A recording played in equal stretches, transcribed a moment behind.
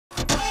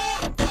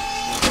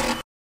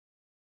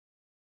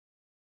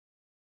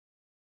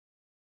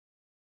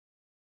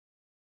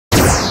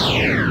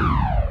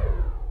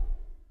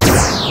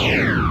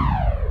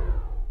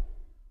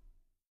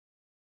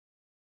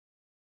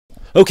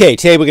Okay,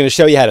 today we're going to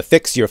show you how to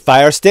fix your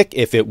Firestick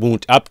if it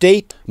won't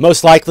update.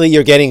 Most likely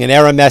you're getting an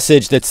error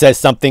message that says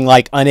something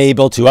like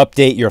unable to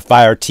update your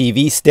Fire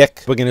TV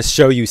stick. We're going to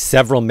show you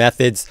several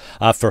methods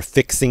for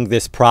fixing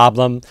this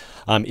problem.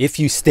 If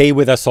you stay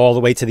with us all the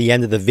way to the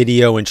end of the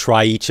video and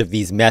try each of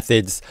these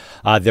methods,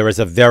 there is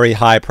a very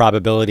high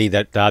probability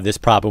that this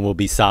problem will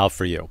be solved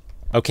for you.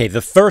 Okay,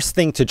 the first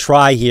thing to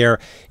try here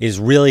is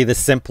really the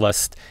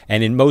simplest,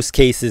 and in most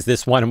cases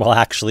this one will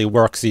actually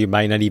work, so you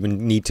might not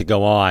even need to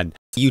go on.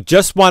 You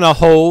just want to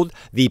hold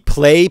the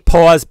play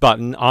pause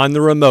button on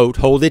the remote,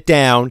 hold it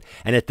down,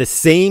 and at the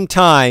same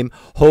time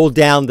hold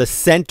down the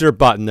center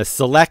button, the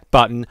select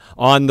button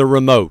on the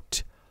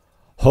remote.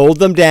 Hold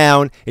them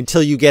down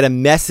until you get a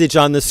message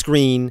on the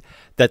screen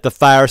that the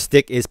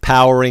Firestick is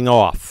powering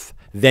off.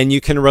 Then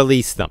you can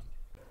release them.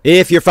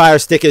 If your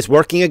Firestick is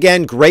working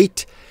again,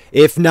 great.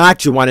 If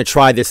not, you want to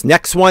try this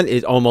next one.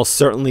 It almost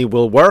certainly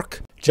will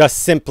work. Just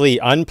simply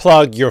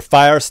unplug your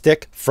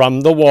Firestick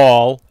from the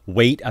wall.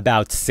 Wait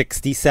about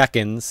 60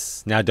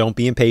 seconds. Now don't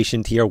be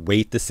impatient here.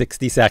 Wait the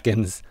 60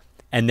 seconds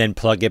and then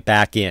plug it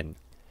back in.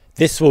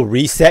 This will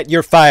reset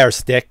your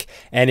Firestick,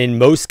 and in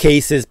most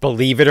cases,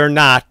 believe it or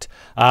not,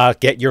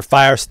 get your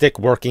Firestick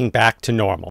working back to normal.